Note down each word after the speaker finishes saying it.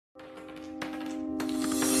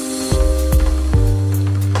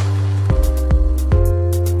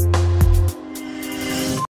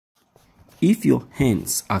If your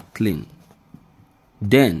hands are clean,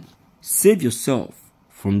 then save yourself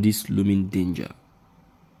from this looming danger,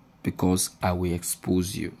 because I will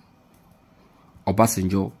expose you.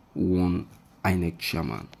 Obasonjo warned INEC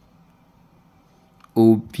chairman.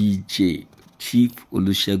 OBJ, Chief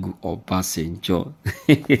Olusegun Obasonjo.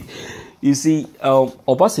 You see,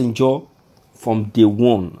 Obasonjo from day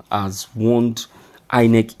one has warned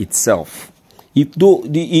INEC itself.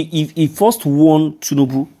 If he first warned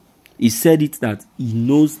Tinubu, he said it that he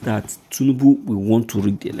knows that Tinubu will want to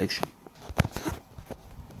rig the election.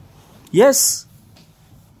 Yes,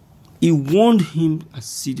 he warned him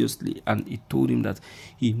seriously, and he told him that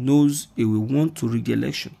he knows he will want to rig the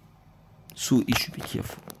election. So he should be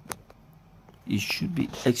careful. He should be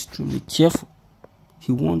extremely careful.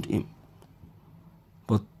 He warned him.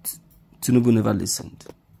 But Tinubu never listened.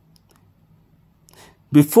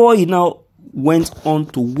 Before he now went on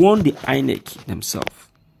to warn the INEC themselves.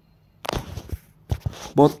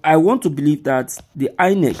 But I want to believe that the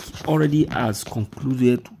INEC already has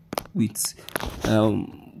concluded with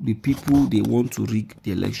the people they want to rig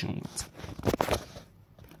the election with.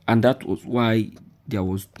 And that was why there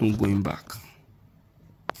was no going back.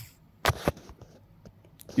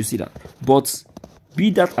 You see that? But be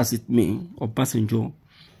that as it may, Obasonjo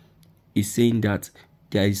is saying that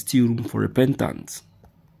there is still room for repentance.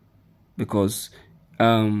 Because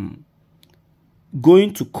going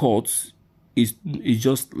to court is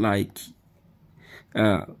just like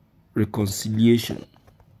reconciliation.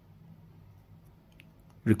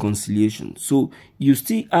 So you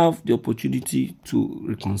still have the opportunity to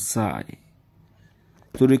reconcile.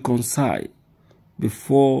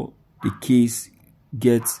 Before the case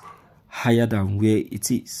gets higher than where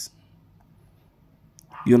it is.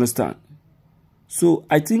 You understand? So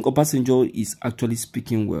I think Obasonjo is actually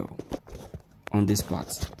speaking well on this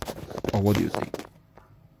part. Or what do you think?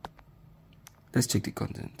 Let's check the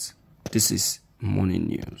content. This is morning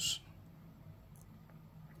news.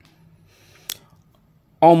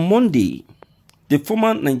 On Monday, the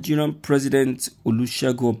former Nigerian President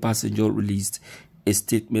Olusegun Obasanjo released a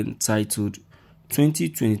statement titled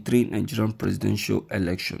 2023 Nigerian Presidential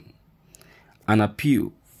Election, an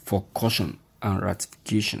appeal for caution and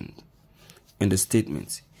ratification. In the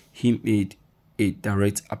statement, he made a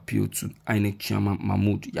direct appeal to INEC Chairman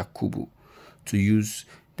Mahmood Yakubu to use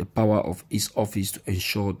the power of his office to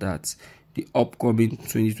ensure that the upcoming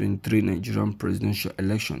 2023 Nigerian presidential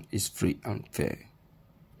election is free and fair.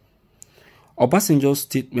 Obasanjo's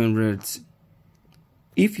statement read,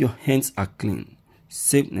 "If your hands are clean,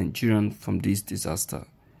 save Nigerians from this disaster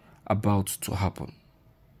about to happen."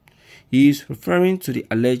 He is referring to the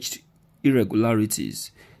alleged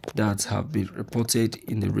irregularities that have been reported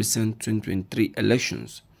in the recent 2023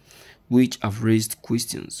 elections, which have raised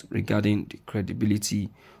questions regarding the credibility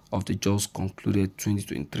of the just concluded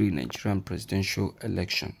 2023 Nigerian presidential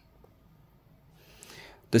election.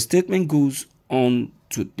 The statement goes on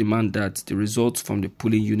to demand that the results from the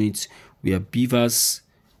polling units where Bcos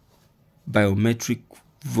biometric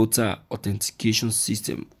voter authentication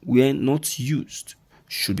system were not used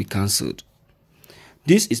should be cancelled.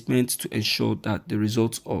 This is meant to ensure that the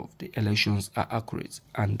results of the elections are accurate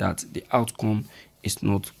and that the outcome is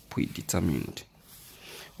not predetermined.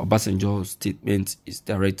 Obasanjo's statement is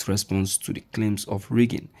direct response to the claims of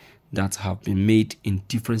rigging that have been made in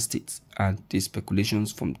different states and the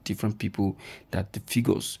speculations from different people that the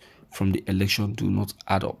figures from the election do not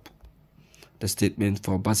add up. The statement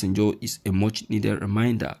for Obasonjo is a much needed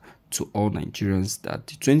reminder to all Nigerians that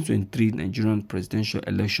the 2023 Nigerian presidential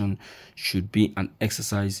election should be an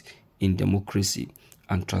exercise in democracy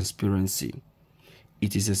and transparency.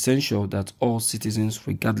 It is essential that all citizens,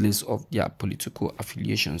 regardless of their political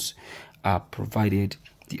affiliations, are provided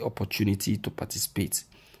the opportunity to participate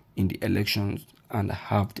in the elections and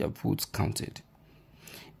have their votes counted.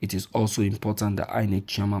 It is also important that INEC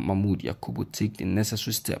Chairman Mahmood Yakubu take the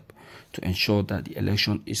necessary step to ensure that the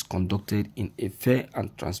election is conducted in a fair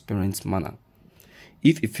and transparent manner.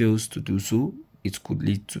 If he fails to do so, it could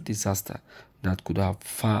lead to disaster that could have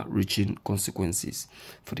far-reaching consequences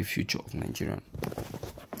for the future of Nigeria.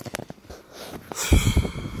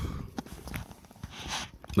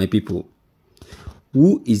 My people,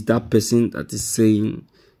 who is that person that is saying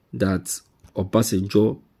that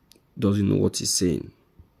Obasonjo doesn't know what he's saying?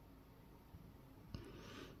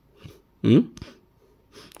 Who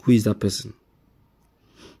is that person?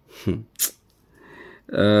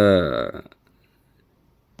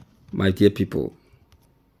 My dear people,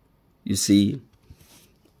 you see,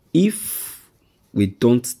 if we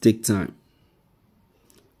don't take time,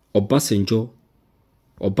 Obasonjo,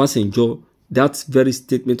 that very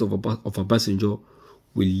statement of Obasonjo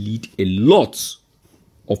will lead a lot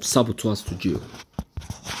of saboteurs to jail.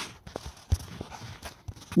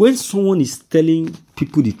 When someone is telling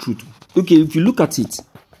people the truth, okay, if you look at it,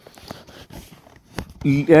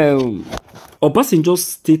 Obasonjo's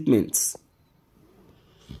statements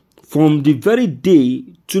from the very day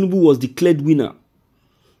Tinubu was declared winner,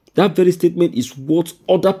 that very statement is what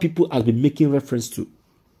other people have been making reference to.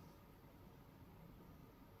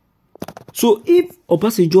 So if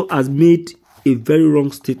Obasonjo has made a very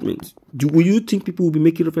wrong statement, will you think people will be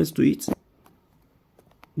making reference to it?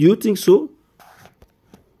 Do you think so?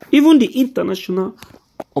 Even the international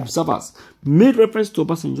observers made reference to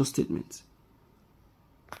Obasonjo's statement.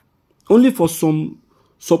 Only for some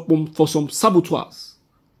saboteurs,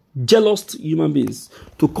 jealous human beings,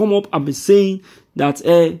 to come up and be saying that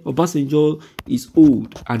Obasonjo is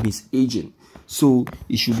old and is aging, so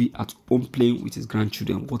he should be at home playing with his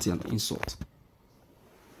grandchildren. What an insult.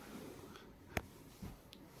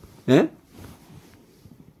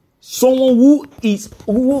 Someone who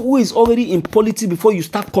is already in politics before you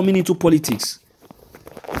start coming into politics.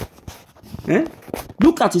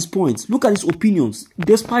 Look at his points. Look at his opinions.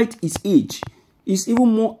 Despite his age, he's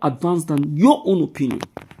even more advanced than your own opinion.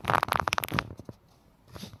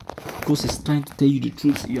 Because he's trying to tell you the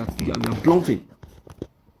truth. You are bluffing.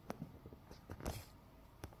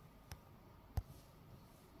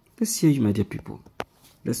 Let's hear you, my dear people.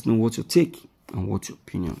 Let's know what your take and what's your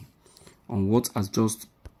opinion on what has just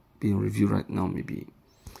been reviewed right now. Maybe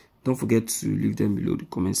don't forget to leave them below the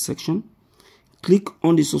comment section. Click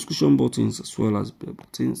on the subscription buttons as well as bell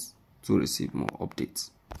buttons to receive more updates.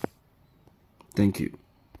 Thank you.